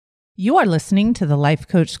You are listening to the Life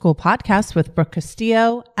Coach School podcast with Brooke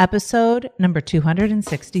Castillo, episode number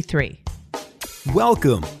 263.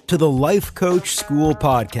 Welcome to the Life Coach School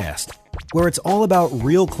podcast, where it's all about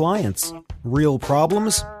real clients, real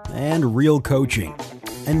problems, and real coaching.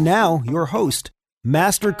 And now, your host,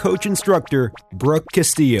 Master Coach Instructor, Brooke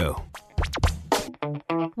Castillo.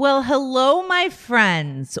 Well, hello, my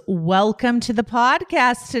friends. Welcome to the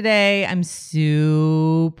podcast today. I'm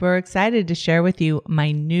super excited to share with you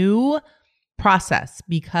my new process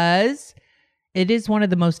because it is one of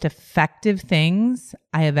the most effective things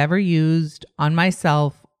I have ever used on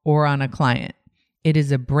myself or on a client. It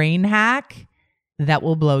is a brain hack that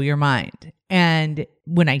will blow your mind. And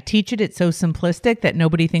when I teach it, it's so simplistic that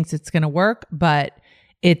nobody thinks it's going to work, but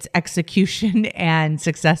its execution and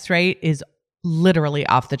success rate is literally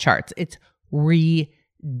off the charts. It's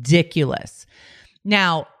ridiculous.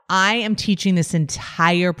 Now, I am teaching this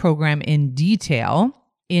entire program in detail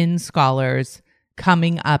in Scholars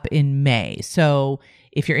coming up in May. So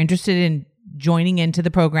if you're interested in joining into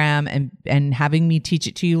the program and having me teach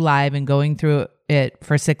it to you live and going through it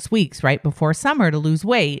for 6 weeks, right before summer to lose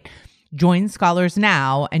weight, join Scholars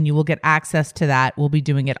now and you will get access to that. We'll be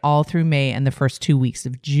doing it all through May and the first 2 weeks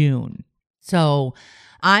of June. So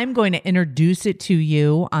I'm going to introduce it to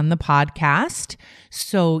you on the podcast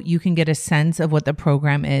so you can get a sense of what the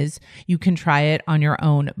program is. You can try it on your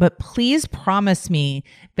own, but please promise me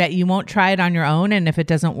that you won't try it on your own. And if it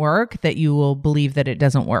doesn't work, that you will believe that it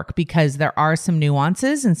doesn't work, because there are some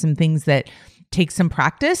nuances and some things that take some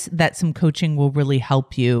practice that some coaching will really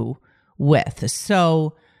help you with.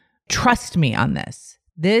 So trust me on this.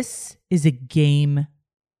 This is a game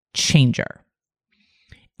changer.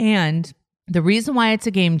 And the reason why it's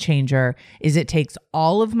a game changer is it takes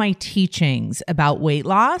all of my teachings about weight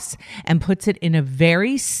loss and puts it in a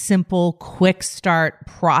very simple, quick start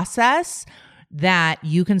process that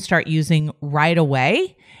you can start using right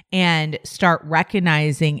away and start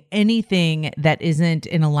recognizing anything that isn't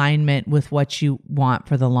in alignment with what you want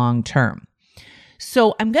for the long term.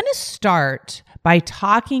 So I'm going to start by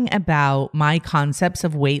talking about my concepts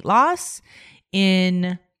of weight loss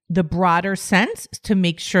in the broader sense to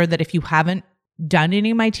make sure that if you haven't done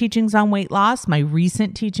any of my teachings on weight loss, my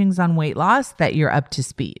recent teachings on weight loss, that you're up to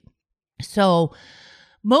speed. So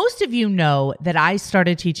most of you know that I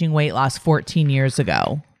started teaching weight loss 14 years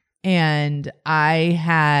ago, and I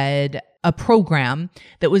had a program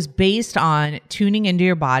that was based on tuning into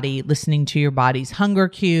your body, listening to your body's hunger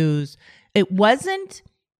cues. It wasn't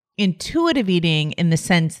intuitive eating in the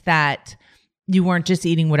sense that you weren't just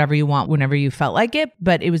eating whatever you want whenever you felt like it,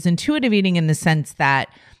 but it was intuitive eating in the sense that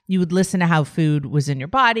you would listen to how food was in your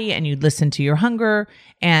body and you'd listen to your hunger.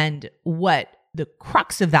 And what the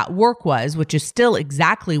crux of that work was, which is still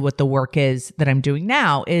exactly what the work is that I'm doing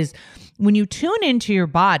now, is when you tune into your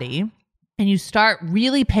body and you start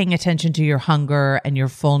really paying attention to your hunger and your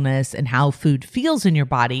fullness and how food feels in your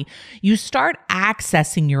body, you start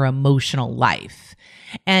accessing your emotional life.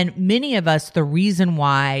 And many of us, the reason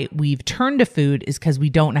why we've turned to food is because we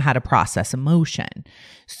don't know how to process emotion.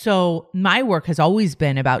 So my work has always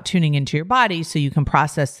been about tuning into your body so you can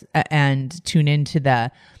process and tune into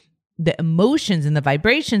the emotions and the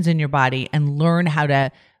vibrations in your body and learn how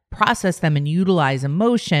to process them and utilize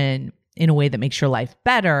emotion in a way that makes your life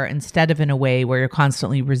better instead of in a way where you're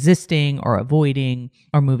constantly resisting or avoiding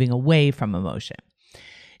or moving away from emotion.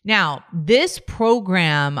 Now, this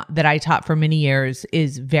program that I taught for many years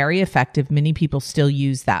is very effective. Many people still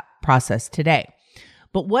use that process today.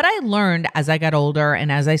 But what I learned as I got older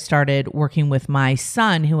and as I started working with my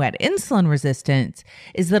son who had insulin resistance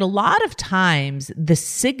is that a lot of times the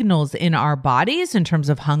signals in our bodies in terms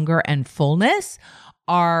of hunger and fullness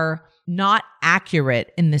are not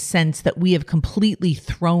accurate in the sense that we have completely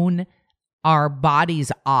thrown our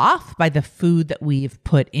bodies off by the food that we've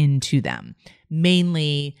put into them,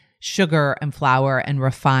 mainly sugar and flour and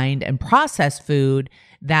refined and processed food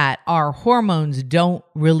that our hormones don't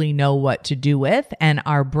really know what to do with and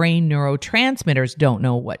our brain neurotransmitters don't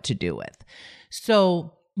know what to do with.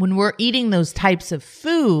 So when we're eating those types of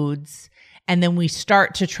foods and then we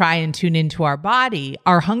start to try and tune into our body,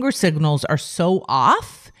 our hunger signals are so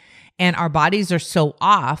off and our bodies are so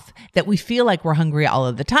off that we feel like we're hungry all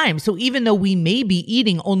of the time. So even though we may be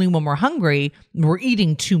eating only when we're hungry, we're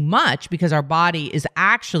eating too much because our body is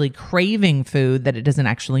actually craving food that it doesn't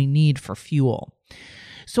actually need for fuel.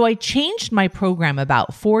 So I changed my program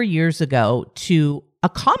about 4 years ago to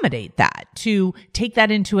accommodate that, to take that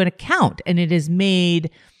into an account. And it has made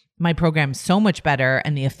my program so much better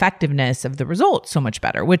and the effectiveness of the results so much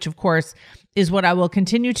better, which of course is what I will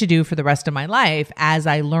continue to do for the rest of my life as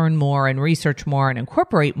I learn more and research more and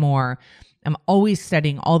incorporate more I'm always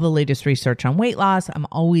studying all the latest research on weight loss. I'm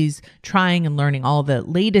always trying and learning all the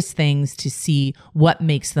latest things to see what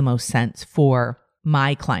makes the most sense for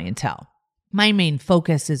my clientele. My main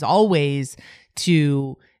focus is always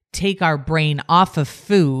to take our brain off of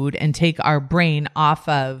food and take our brain off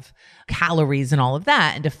of calories and all of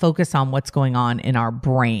that, and to focus on what's going on in our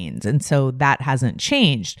brains. And so that hasn't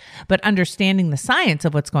changed. But understanding the science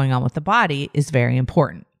of what's going on with the body is very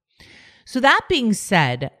important. So that being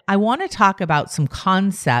said, I want to talk about some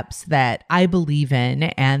concepts that I believe in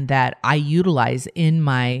and that I utilize in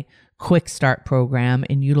my Quick Start program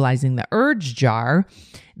in utilizing the Urge Jar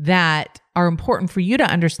that are important for you to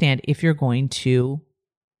understand if you're going to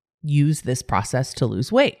use this process to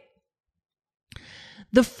lose weight.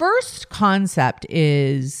 The first concept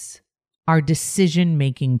is our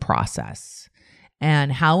decision-making process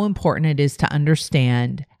and how important it is to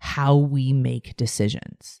understand how we make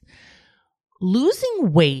decisions.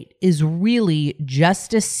 Losing weight is really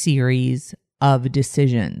just a series of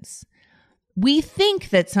decisions. We think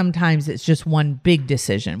that sometimes it's just one big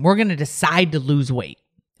decision. We're going to decide to lose weight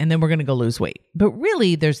and then we're going to go lose weight. But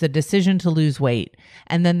really, there's the decision to lose weight,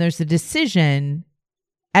 and then there's the decision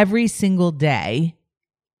every single day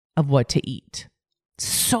of what to eat.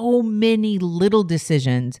 So many little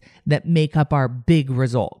decisions that make up our big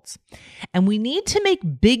results. And we need to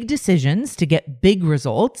make big decisions to get big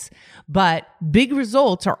results, but big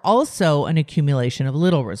results are also an accumulation of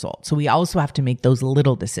little results. So we also have to make those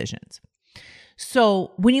little decisions.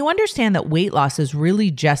 So when you understand that weight loss is really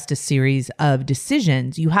just a series of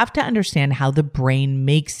decisions, you have to understand how the brain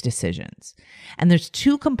makes decisions. And there's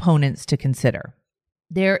two components to consider.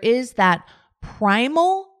 There is that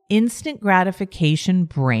primal instant gratification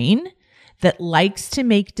brain that likes to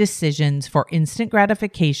make decisions for instant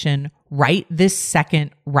gratification right this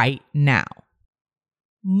second, right now.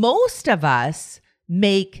 Most of us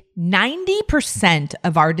make 90%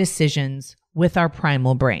 of our decisions with our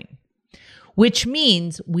primal brain, which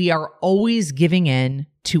means we are always giving in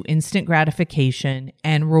to instant gratification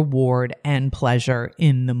and reward and pleasure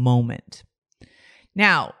in the moment.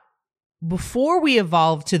 Now, before we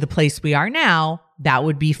evolve to the place we are now, that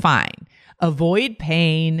would be fine. Avoid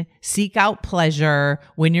pain, seek out pleasure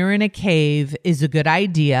when you're in a cave is a good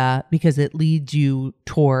idea because it leads you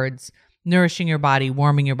towards nourishing your body,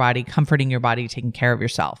 warming your body, comforting your body, taking care of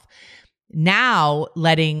yourself. Now,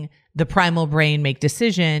 letting the primal brain make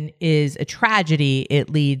decision is a tragedy.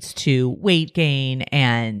 It leads to weight gain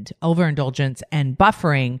and overindulgence and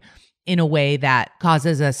buffering in a way that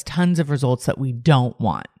causes us tons of results that we don't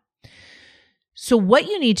want. So what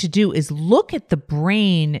you need to do is look at the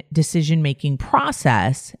brain decision-making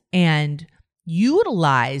process and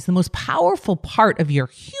utilize the most powerful part of your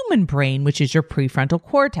human brain, which is your prefrontal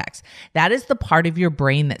cortex. That is the part of your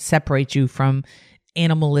brain that separates you from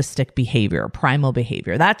animalistic behavior, primal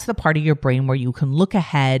behavior. That's the part of your brain where you can look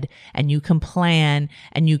ahead and you can plan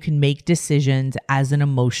and you can make decisions as an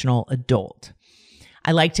emotional adult.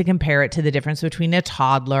 I like to compare it to the difference between a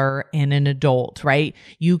toddler and an adult, right?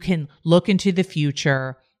 You can look into the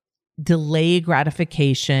future, delay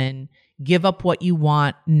gratification, give up what you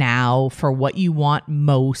want now for what you want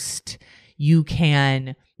most. You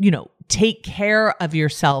can, take care of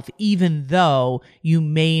yourself even though you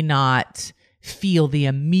may not feel the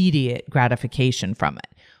immediate gratification from it.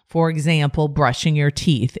 For example, brushing your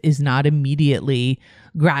teeth is not immediately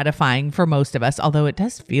gratifying for most of us, although it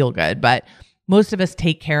does feel good, but most of us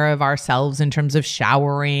take care of ourselves in terms of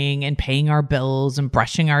showering and paying our bills and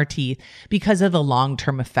brushing our teeth because of the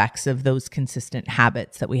long-term effects of those consistent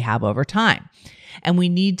habits that we have over time. And we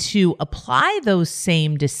need to apply those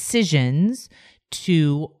same decisions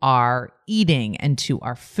to our eating and to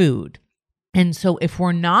our food. And so if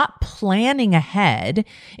we're not planning ahead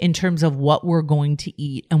in terms of what we're going to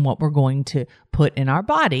eat and what we're going to put in our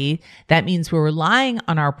body, that means we're relying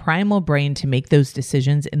on our primal brain to make those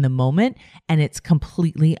decisions in the moment, and it's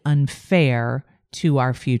completely unfair to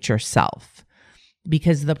our future self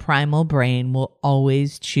because the primal brain will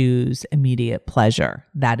always choose immediate pleasure.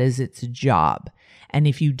 That is its job. And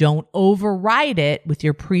if you don't override it with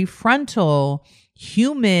your prefrontal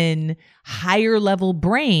human higher level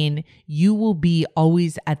brain, you will be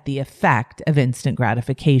always at the effect of instant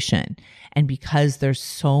gratification. And because there's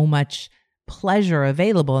so much pleasure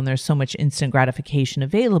available and there's so much instant gratification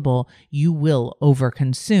available, you will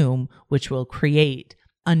overconsume, which will create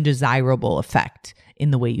undesirable effect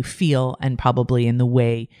in the way you feel and probably in the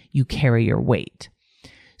way you carry your weight.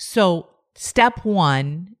 So step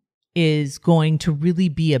one is going to really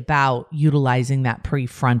be about utilizing that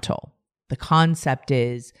prefrontal. The concept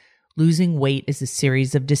is losing weight is a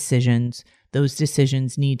series of decisions. Those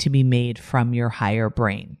decisions need to be made from your higher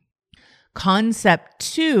brain. Concept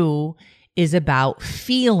 2 is about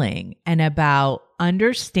feeling and about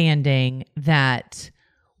understanding that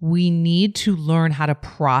we need to learn how to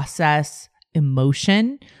process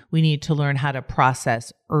emotion. We need to learn how to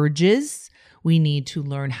process urges. We need to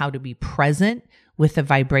learn how to be present with the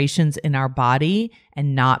vibrations in our body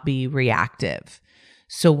and not be reactive.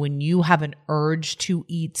 So when you have an urge to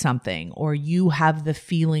eat something or you have the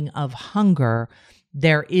feeling of hunger,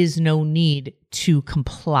 there is no need to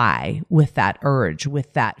comply with that urge,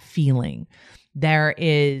 with that feeling. There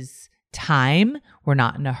is time. We're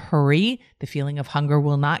not in a hurry. The feeling of hunger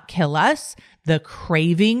will not kill us. The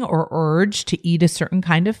craving or urge to eat a certain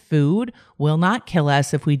kind of food will not kill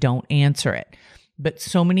us if we don't answer it. But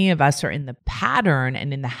so many of us are in the pattern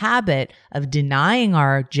and in the habit of denying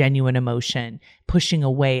our genuine emotion, pushing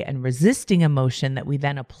away and resisting emotion, that we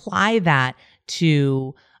then apply that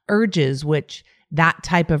to urges, which that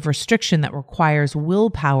type of restriction that requires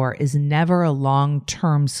willpower is never a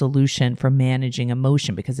long-term solution for managing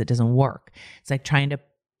emotion because it doesn't work. It's like trying to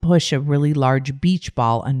push a really large beach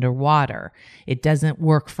ball underwater. It doesn't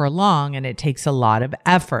work for long and it takes a lot of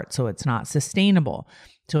effort, so it's not sustainable.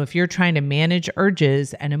 So if you're trying to manage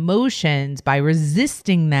urges and emotions by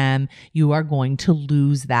resisting them, you are going to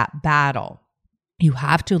lose that battle. You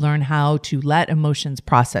have to learn how to let emotions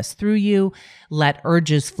process through you, let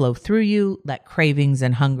urges flow through you, let cravings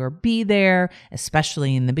and hunger be there,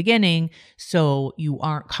 especially in the beginning, so you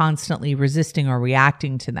aren't constantly resisting or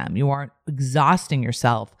reacting to them. You aren't exhausting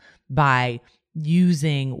yourself by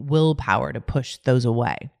using willpower to push those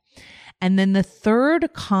away. And then the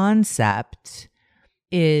third concept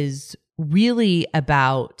is really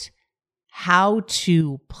about how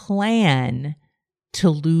to plan to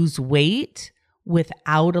lose weight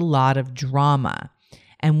without a lot of drama.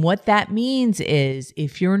 And what that means is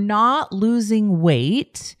if you're not losing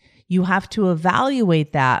weight, you have to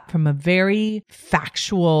evaluate that from a very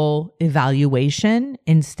factual evaluation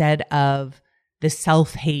instead of the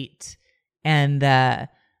self-hate and the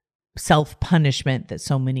self-punishment that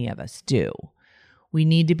so many of us do. We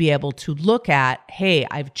need to be able to look at, hey,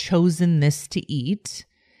 I've chosen this to eat,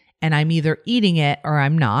 and I'm either eating it or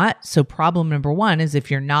I'm not. So problem number 1 is if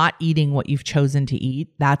you're not eating what you've chosen to eat,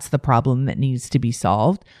 that's the problem that needs to be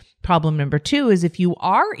solved. Problem number 2 is if you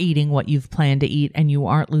are eating what you've planned to eat and you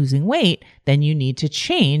aren't losing weight, then you need to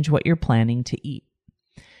change what you're planning to eat.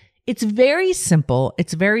 It's very simple.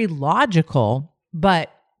 It's very logical,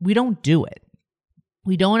 but we don't do it.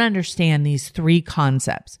 We don't understand these 3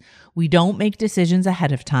 concepts. We don't make decisions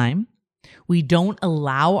ahead of time. We don't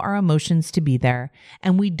allow our emotions to be there,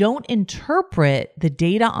 and we don't interpret the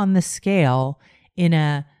data on the scale in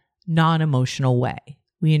a non-emotional way.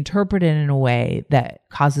 We interpret it in a way that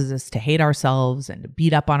causes us to hate ourselves and to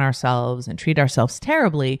beat up on ourselves and treat ourselves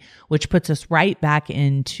terribly, which puts us right back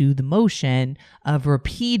into the motion of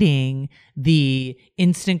repeating the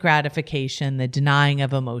instant gratification, the denying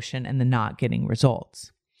of emotion, and the not getting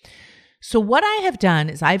results. So what I have done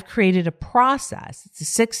is I've created a process. It's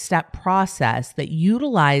a 6-step process that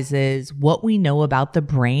utilizes what we know about the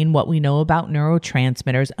brain, what we know about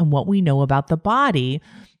neurotransmitters, and what we know about the body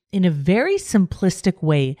in a very simplistic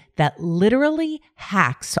way that literally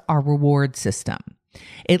hacks our reward system.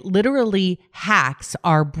 It literally hacks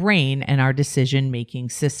our brain and our decision-making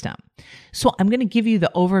system. So I'm going to give you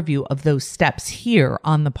the overview of those steps here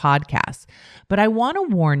on the podcast. But I want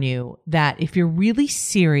to warn you that if you're really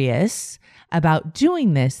serious about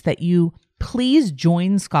doing this, that you please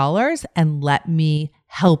join Scholars and let me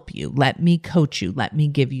help you. Let me coach you. Let me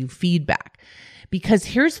give you feedback. Because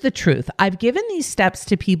here's the truth. I've given these steps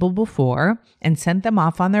to people before and sent them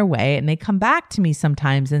off on their way, and they come back to me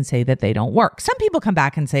sometimes and say that they don't work. Some people come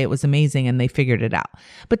back and say it was amazing and they figured it out.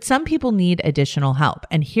 But some people need additional help.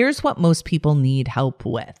 And here's what most people need help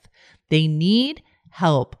with. They need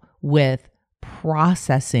help with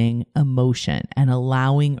processing emotion and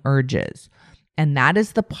allowing urges. And that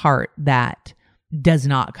is the part that does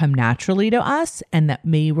not come naturally to us and that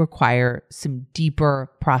may require some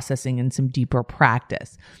deeper processing and some deeper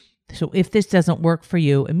practice. So if this doesn't work for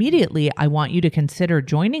you immediately, I want you to consider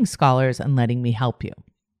joining Scholars and letting me help you.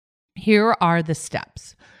 Here are the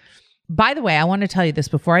steps. By the way, I want to tell you this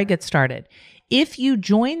before I get started. If you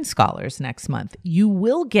join Scholars next month, you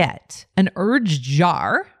will get an urge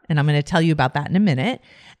jar, and I'm going to tell you about that in a minute,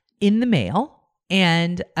 in the mail,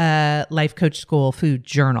 and a Life Coach School food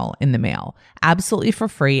journal in the mail, absolutely for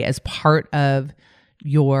free as part of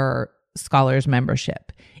your Scholars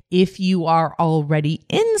membership. If you are already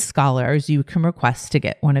in Scholars, you can request to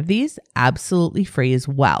get one of these absolutely free as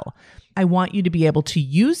well. I want you to be able to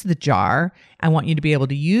use the jar. I want you to be able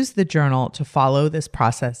to use the journal to follow this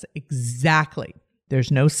process exactly There's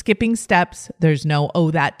no skipping steps. There's no, oh,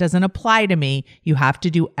 that doesn't apply to me. You have to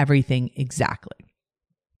do everything exactly.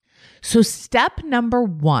 So step number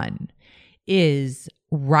 1 is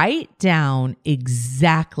write down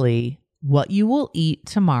exactly what you will eat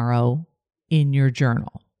tomorrow in your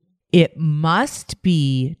journal. It must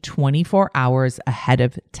be 24 hours ahead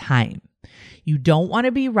of time. You don't want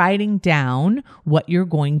to be writing down what you're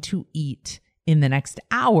going to eat in the next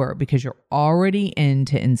hour because you're already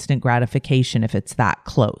into instant gratification if it's that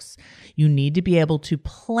close. You need to be able to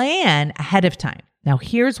plan ahead of time. Now,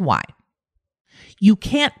 here's why. You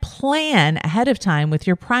can't plan ahead of time with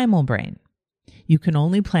your primal brain. You can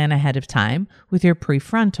only plan ahead of time with your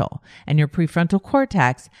prefrontal, and your prefrontal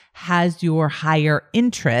cortex has your higher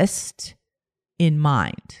interest in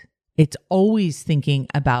mind. It's always thinking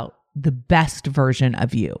about the best version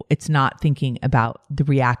of you. It's not thinking about the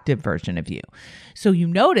reactive version of you. So you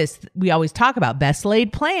notice we always talk about best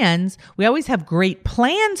laid plans. We always have great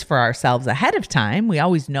plans for ourselves ahead of time. We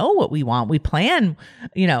always know what we want. We plan,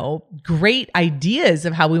 great ideas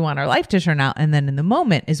of how we want our life to turn out. And then in the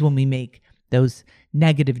moment is when we make those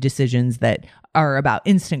negative decisions that are about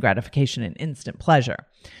instant gratification and instant pleasure.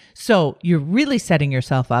 So you're really setting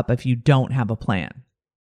yourself up if you don't have a plan.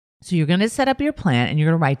 So you're going to set up your plan and you're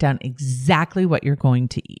going to write down exactly what you're going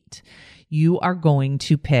to eat. You are going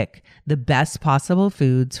to pick the best possible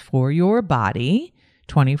foods for your body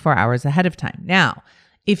 24 hours ahead of time. Now,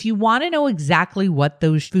 if you want to know exactly what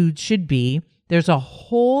those foods should be, there's a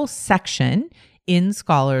whole section in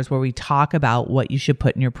Scholars where we talk about what you should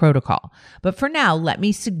put in your protocol. But for now, let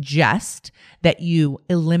me suggest that you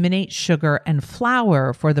eliminate sugar and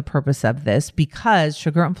flour for the purpose of this, because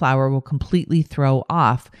sugar and flour will completely throw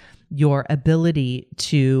off your ability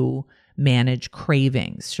to manage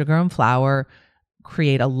cravings. Sugar and flour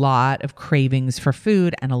create a lot of cravings for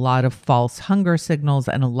food and a lot of false hunger signals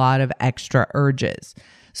and a lot of extra urges.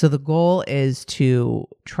 So the goal is to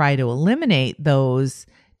try to eliminate those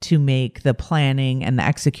to make the planning and the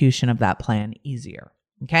execution of that plan easier.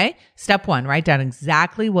 Okay? Step 1, write down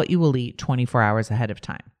exactly what you will eat 24 hours ahead of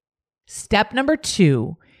time. Step number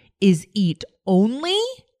 2 is eat only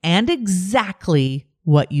and exactly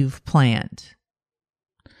what you've planned.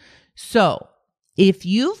 So if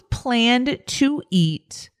you've planned to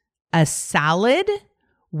eat a salad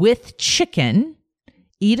with chicken,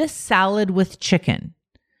 eat a salad with chicken.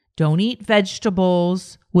 Don't eat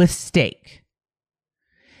vegetables with steak.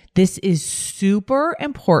 This is super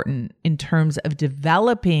important in terms of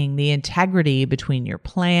developing the integrity between your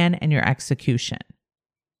plan and your execution.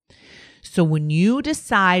 So when you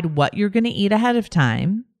decide what you're going to eat ahead of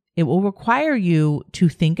time, it will require you to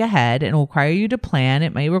think ahead and it will require you to plan.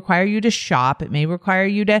 It may require you to shop. It may require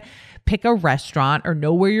you to pick a restaurant or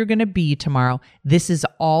know where you're going to be tomorrow. This is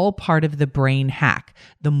all part of the brain hack.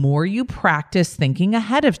 The more you practice thinking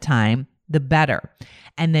ahead of time, the better.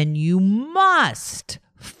 And then you must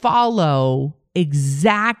follow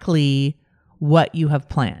exactly what you have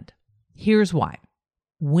planned. Here's why.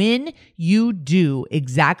 When you do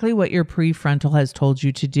exactly what your prefrontal has told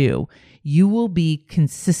you to do, you will be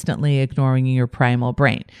consistently ignoring your primal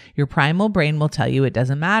brain. Your primal brain will tell you it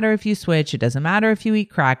doesn't matter if you switch. It doesn't matter if you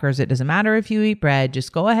eat crackers. It doesn't matter if you eat bread.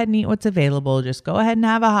 Just go ahead and eat what's available. Just go ahead and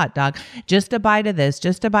have a hot dog. Just a bite of this,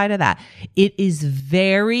 just a bite of that. It is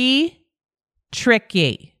very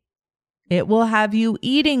tricky. It will have you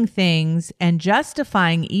eating things and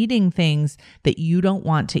justifying eating things that you don't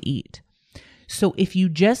want to eat. So if you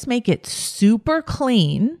just make it super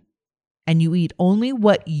clean and you eat only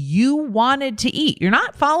what you wanted to eat, you're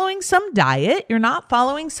not following some diet, you're not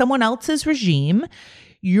following someone else's regime,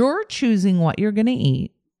 you're choosing what you're going to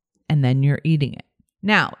eat and then you're eating it.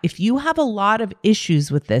 Now, if you have a lot of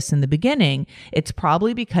issues with this in the beginning, it's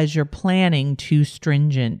probably because you're planning too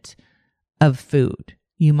stringent of food.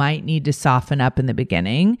 You might need to soften up in the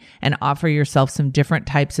beginning and offer yourself some different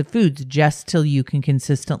types of foods just till you can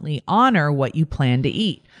consistently honor what you plan to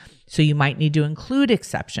eat. So you might need to include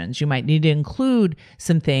exceptions. You might need to include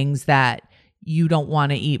some things that you don't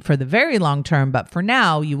want to eat for the very long term, but for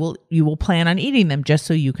now you will plan on eating them just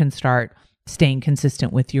so you can start staying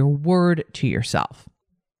consistent with your word to yourself.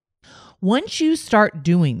 Once you start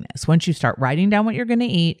doing this, once you start writing down what you're going to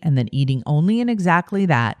eat and then eating only and exactly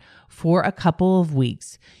that for a couple of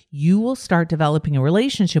weeks, you will start developing a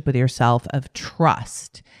relationship with yourself of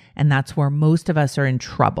trust. And that's where most of us are in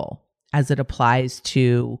trouble as it applies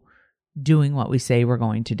to doing what we say we're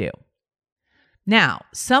going to do. Now,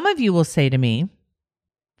 some of you will say to me,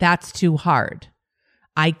 that's too hard.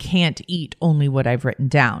 I can't eat only what I've written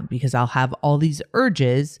down because I'll have all these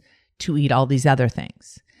urges to eat all these other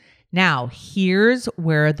things. Now, here's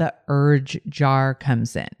where the urge jar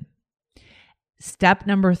comes in. Step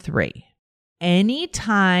number 3,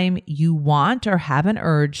 anytime you want or have an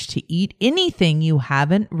urge to eat anything you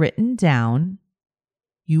haven't written down,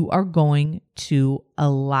 you are going to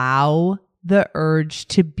allow the urge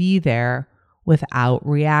to be there without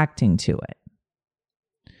reacting to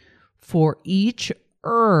it. For each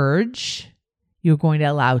urge, you're going to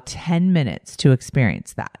allow 10 minutes to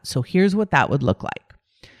experience that. So here's what that would look like.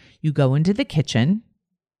 You go into the kitchen.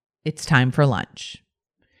 It's time for lunch.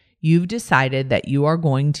 You've decided that you are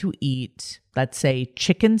going to eat, let's say,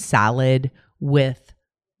 chicken salad with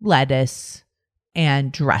lettuce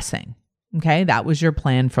and dressing. Okay, that was your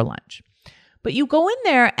plan for lunch. But you go in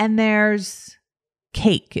there and there's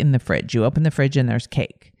cake in the fridge. You open the fridge and there's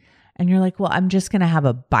cake. And you're like, well, I'm just going to have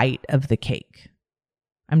a bite of the cake.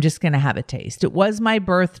 I'm just going to have a taste. It was my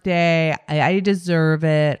birthday. I deserve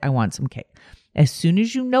it. I want some cake. As soon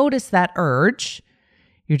as you notice that urge,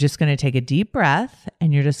 you're just going to take a deep breath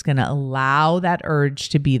and you're just going to allow that urge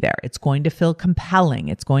to be there. It's going to feel compelling.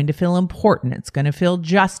 It's going to feel important. It's going to feel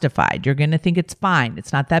justified. You're going to think it's fine.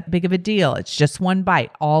 It's not that big of a deal. It's just one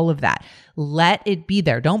bite, all of that. Let it be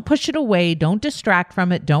there. Don't push it away. Don't distract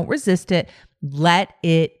from it. Don't resist it. Let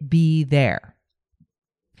it be there.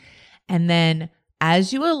 And then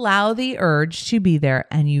as you allow the urge to be there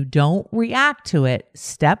and you don't react to it,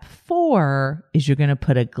 step 4 is you're going to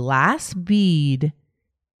put a glass bead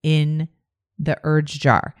in the urge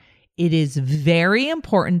jar. It is very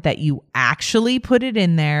important that you actually put it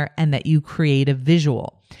in there and that you create a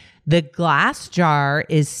visual. The glass jar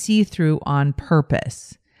is see-through on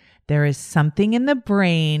purpose. There is something in the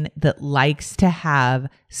brain that likes to have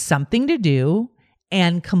something to do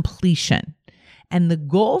and completion. And the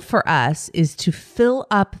goal for us is to fill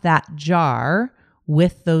up that jar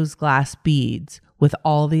with those glass beads, with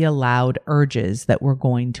all the allowed urges that we're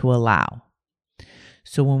going to allow.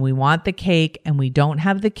 So when we want the cake and we don't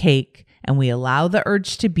have the cake and we allow the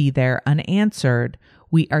urge to be there unanswered,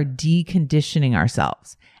 we are deconditioning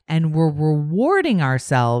ourselves and we're rewarding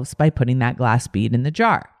ourselves by putting that glass bead in the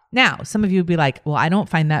jar. Now, some of you would be like, well, I don't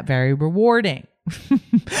find that very rewarding.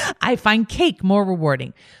 I find cake more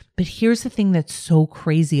rewarding. But here's the thing that's so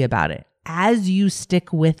crazy about it. As you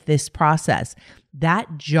stick with this process,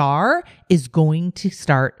 that jar is going to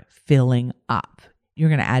start filling up. You're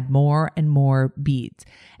going to add more and more beads,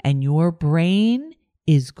 and your brain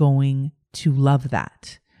is going to love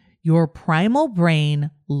that. Your primal brain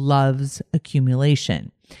loves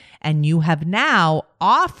accumulation, and you have now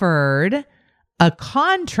offered a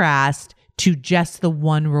contrast to just the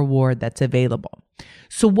one reward that's available.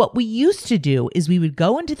 So what we used to do is we would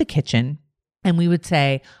go into the kitchen and we would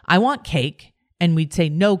say, I want cake. And we'd say,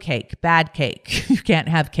 no cake, bad cake. You can't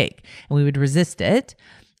have cake. And we would resist it.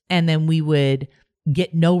 And then we would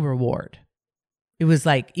get no reward. It was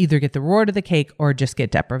like either get the reward of the cake or just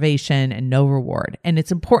get deprivation and no reward. And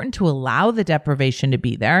it's important to allow the deprivation to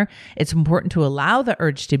be there. It's important to allow the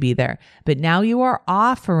urge to be there. But now you are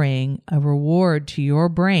offering a reward to your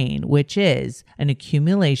brain, which is an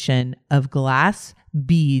accumulation of glass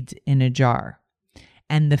beads in a jar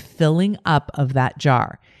and the filling up of that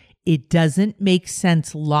jar. It doesn't make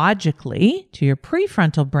sense logically to your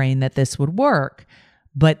prefrontal brain that this would work.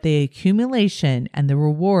 But the accumulation and the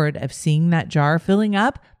reward of seeing that jar filling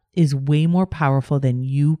up is way more powerful than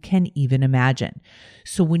you can even imagine.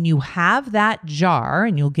 So when you have that jar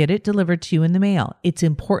and you'll get it delivered to you in the mail, it's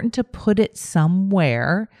important to put it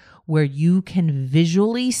somewhere where you can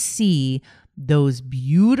visually see those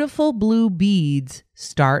beautiful blue beads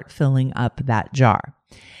start filling up that jar.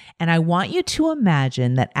 And I want you to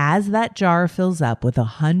imagine that as that jar fills up with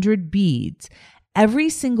 100 beads, every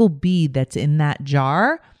single bead that's in that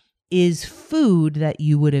jar is food that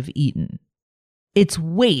you would have eaten. It's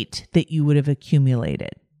weight that you would have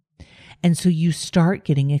accumulated. And so you start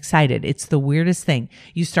getting excited. It's the weirdest thing.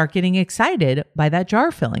 You start getting excited by that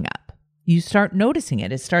jar filling up. You start noticing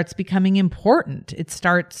it. It starts becoming important. It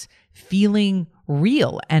starts feeling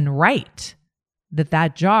real and right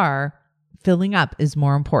that jar filling up is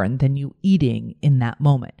more important than you eating in that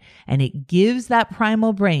moment. And it gives that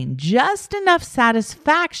primal brain just enough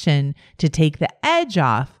satisfaction to take the edge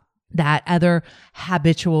off that other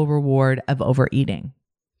habitual reward of overeating.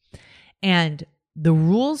 And the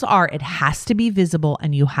rules are it has to be visible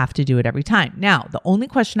and you have to do it every time. Now, the only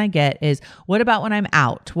question I get is, what about when I'm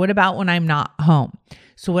out? What about when I'm not home?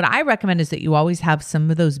 So what I recommend is that you always have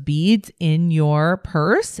some of those beads in your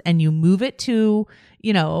purse and you move it to,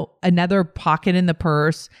 another pocket in the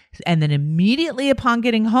purse. And then immediately upon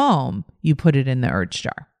getting home, you put it in the urge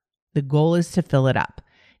jar. The goal is to fill it up.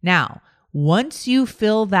 Now, once you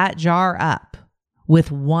fill that jar up with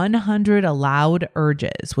 100 allowed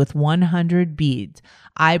urges, with 100 beads,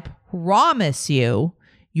 I promise you,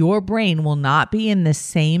 your brain will not be in the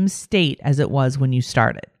same state as it was when you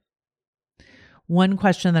started. One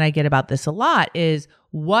question that I get about this a lot is,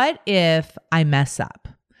 what if I mess up?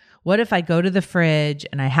 What if I go to the fridge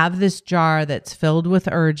and I have this jar that's filled with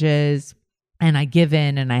urges and I give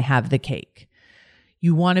in and I have the cake?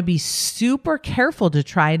 You want to be super careful to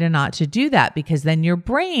try to not to do that, because then your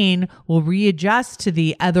brain will readjust to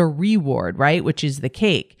the other reward, right? Which is the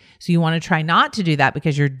cake. So you want to try not to do that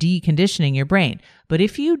because you're deconditioning your brain. But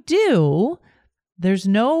if you do, there's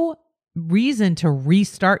no reason to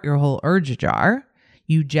restart your whole urge jar.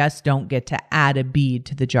 You just don't get to add a bead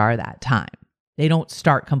to the jar that time. They don't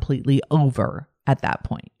start completely over at that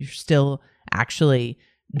point. You're still actually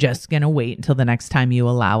just going to wait until the next time you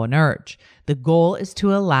allow an urge. The goal is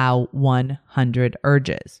to allow 100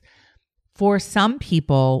 urges. For some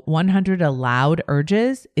people, 100 allowed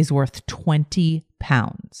urges is worth 20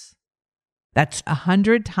 pounds. That's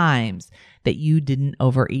 100 times that you didn't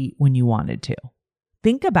overeat when you wanted to.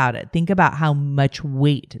 Think about it. Think about how much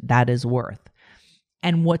weight that is worth.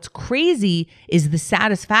 And what's crazy is the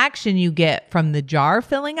satisfaction you get from the jar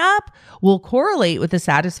filling up will correlate with the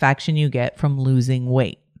satisfaction you get from losing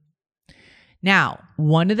weight. Now,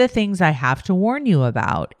 one of the things I have to warn you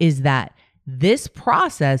about is that this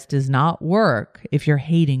process does not work if you're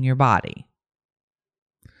hating your body.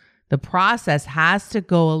 The process has to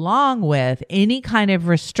go along with any kind of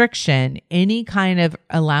restriction, any kind of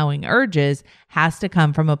allowing urges has to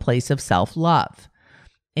come from a place of self-love.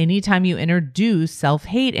 Anytime you introduce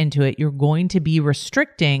self-hate into it, you're going to be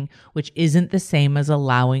restricting, which isn't the same as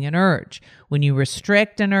allowing an urge. When you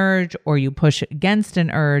restrict an urge or you push against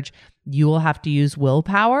an urge, you will have to use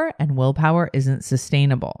willpower, and willpower isn't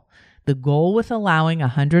sustainable. The goal with allowing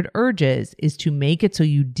 100 urges is to make it so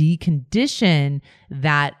you decondition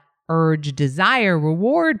that urge desire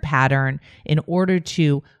reward pattern in order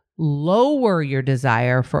to lower your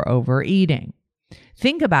desire for overeating.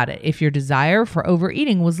 Think about it. If your desire for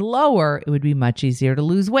overeating was lower, it would be much easier to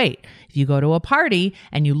lose weight. If you go to a party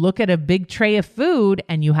and you look at a big tray of food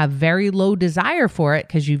and you have very low desire for it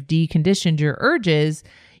because you've deconditioned your urges,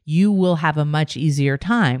 you will have a much easier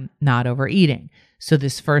time not overeating. So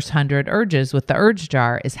this first 100 urges with the urge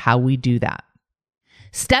jar is how we do that.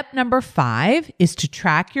 Step number 5 is to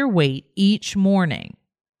track your weight each morning.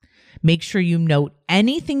 Make sure you note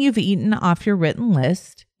anything you've eaten off your written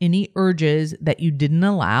list. Any urges that you didn't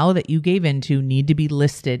allow, that you gave into, need to be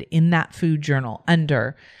listed in that food journal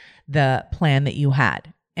under the plan that you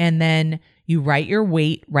had. And then you write your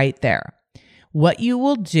weight right there. What you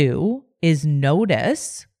will do is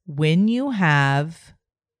notice when you have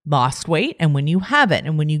lost weight and when you haven't.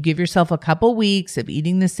 And when you give yourself a couple weeks of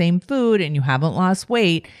eating the same food and you haven't lost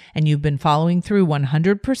weight and you've been following through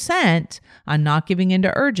 100% on not giving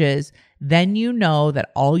into urges, then you know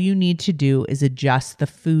that all you need to do is adjust the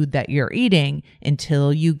food that you're eating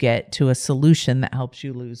until you get to a solution that helps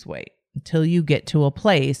you lose weight, until you get to a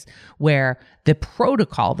place where the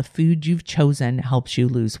protocol, the food you've chosen, helps you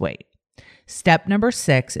lose weight. Step number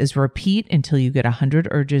 6 is repeat until you get 100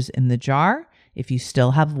 urges in the jar. If you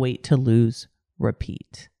still have weight to lose,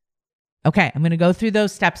 repeat. Okay, I'm going to go through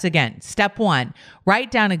those steps again. Step 1,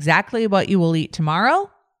 write down exactly what you will eat tomorrow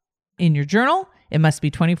in your journal. It must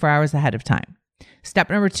be 24 hours ahead of time. Step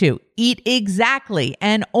number 2, eat exactly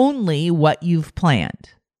and only what you've planned.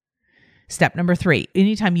 Step number 3,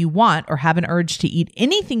 anytime you want or have an urge to eat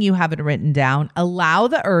anything you haven't written down, allow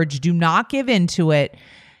the urge. Do not give into it.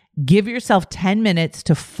 Give yourself 10 minutes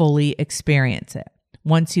to fully experience it.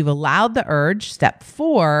 Once you've allowed the urge, step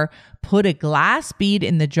 4, put a glass bead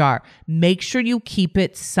in the jar. Make sure you keep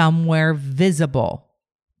it somewhere visible.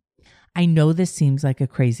 I know this seems like a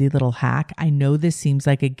crazy little hack. I know this seems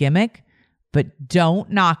like a gimmick, but don't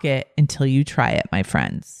knock it until you try it, my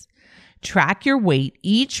friends. Track your weight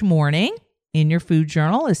each morning in your food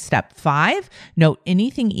journal is step 5. Note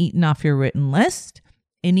anything eaten off your written list.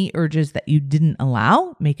 Any urges that you didn't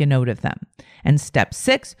allow, make a note of them. And step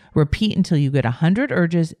 6, repeat until you get 100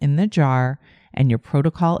 urges in the jar and your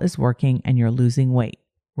protocol is working and you're losing weight.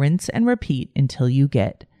 Rinse and repeat until you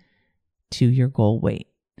get to your goal weight.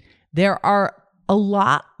 There are a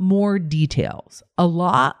lot more details, a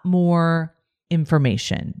lot more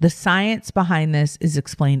information. The science behind this is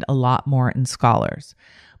explained a lot more in Scholars.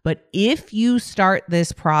 But if you start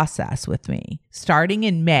this process with me, starting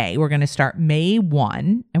in May, we're going to start May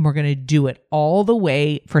 1, and we're going to do it all the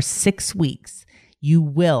way for 6 weeks, you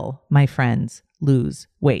will, my friends, lose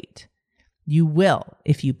weight. You will.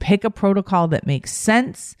 If you pick a protocol that makes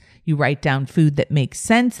sense, you write down food that makes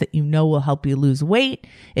sense that you know will help you lose weight.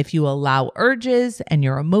 If you allow urges and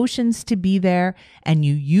your emotions to be there, and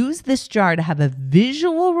you use this jar to have a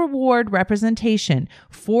visual reward representation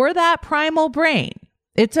for that primal brain.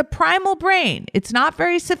 It's a primal brain. It's not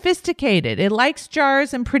very sophisticated. It likes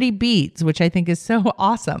jars and pretty beads, which I think is so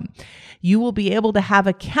awesome. You will be able to have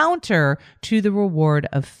a counter to the reward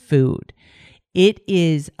of food. It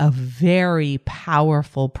is a very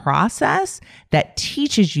powerful process that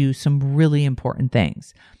teaches you some really important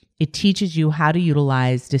things. It teaches you how to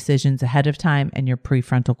utilize decisions ahead of time and your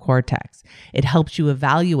prefrontal cortex. It helps you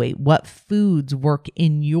evaluate what foods work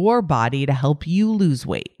in your body to help you lose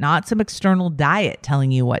weight, not some external diet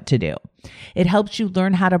telling you what to do. It helps you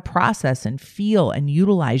learn how to process and feel and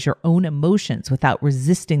utilize your own emotions without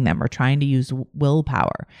resisting them or trying to use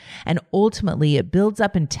willpower. And ultimately, it builds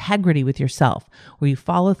up integrity with yourself, where you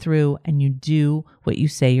follow through and you do what you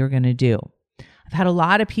say you're going to do. I've had a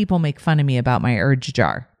lot of people make fun of me about my urge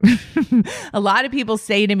jar. A lot of people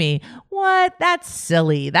say to me, "What? That's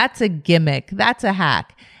silly. That's a gimmick. That's a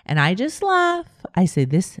hack." And I just laugh. I say,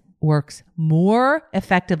 this works more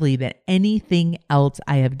effectively than anything else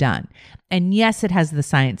I have done. And yes, it has the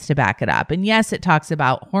science to back it up. And yes, it talks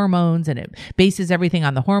about hormones and it bases everything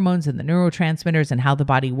on the hormones and the neurotransmitters and how the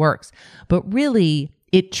body works. But really,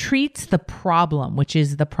 it treats the problem, which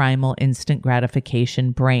is the primal instant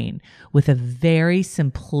gratification brain, with a very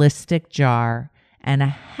simplistic jar and a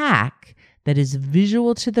hack that is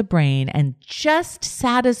visual to the brain and just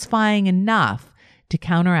satisfying enough to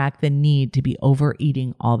counteract the need to be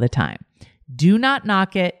overeating all the time. Do not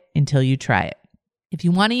knock it until you try it. If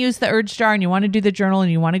you want to use the urge jar and you want to do the journal and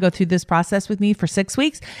you want to go through this process with me for 6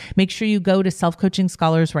 weeks, make sure you go to Self Coaching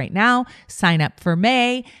Scholars right now, sign up for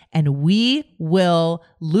May, and we will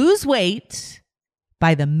lose weight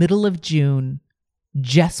by the middle of June,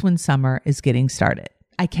 just when summer is getting started.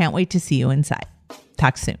 I can't wait to see you inside.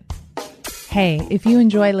 Talk soon. Hey, if you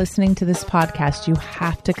enjoy listening to this podcast, you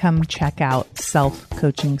have to come check out Self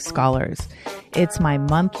Coaching Scholars. It's my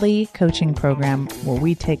monthly coaching program where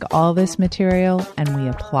we take all this material and we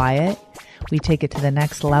apply it. We take it to the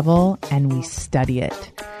next level and we study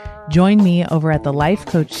it. Join me over at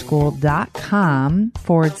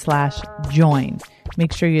thelifecoachschool.com/join.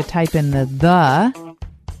 Make sure you type in the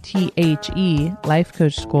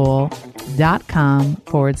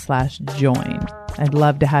lifecoachschool.com/join. I'd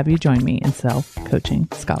love to have you join me in Self Coaching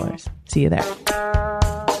Scholars. See you there.